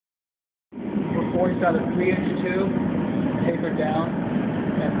forged out of 3-inch tube, tapered down,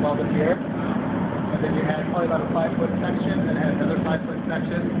 and welded here. And then you had probably about a 5-foot section, and had another 5-foot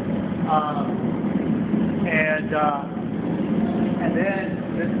section. And then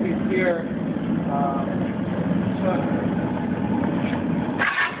this piece here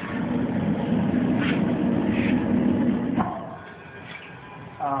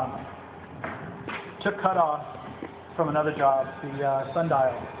took cutoff from another job, the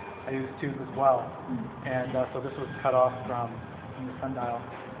sundial. I used tubes as well, and so this was cut off from the sundial.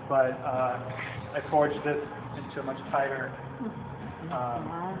 But I forged this into a much tighter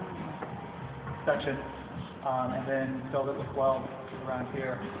section, and then filled it with weld around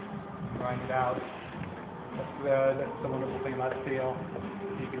here, grind it out. That's the wonderful thing about steel.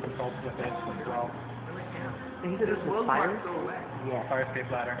 You can result with it as well. And you said this was fire? Yeah. Fire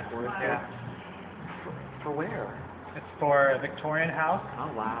escape ladder. Yeah. For where? It's for a Victorian house.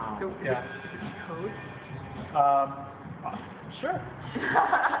 Oh wow. Yeah. Code? Sure.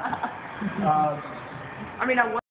 I mean, I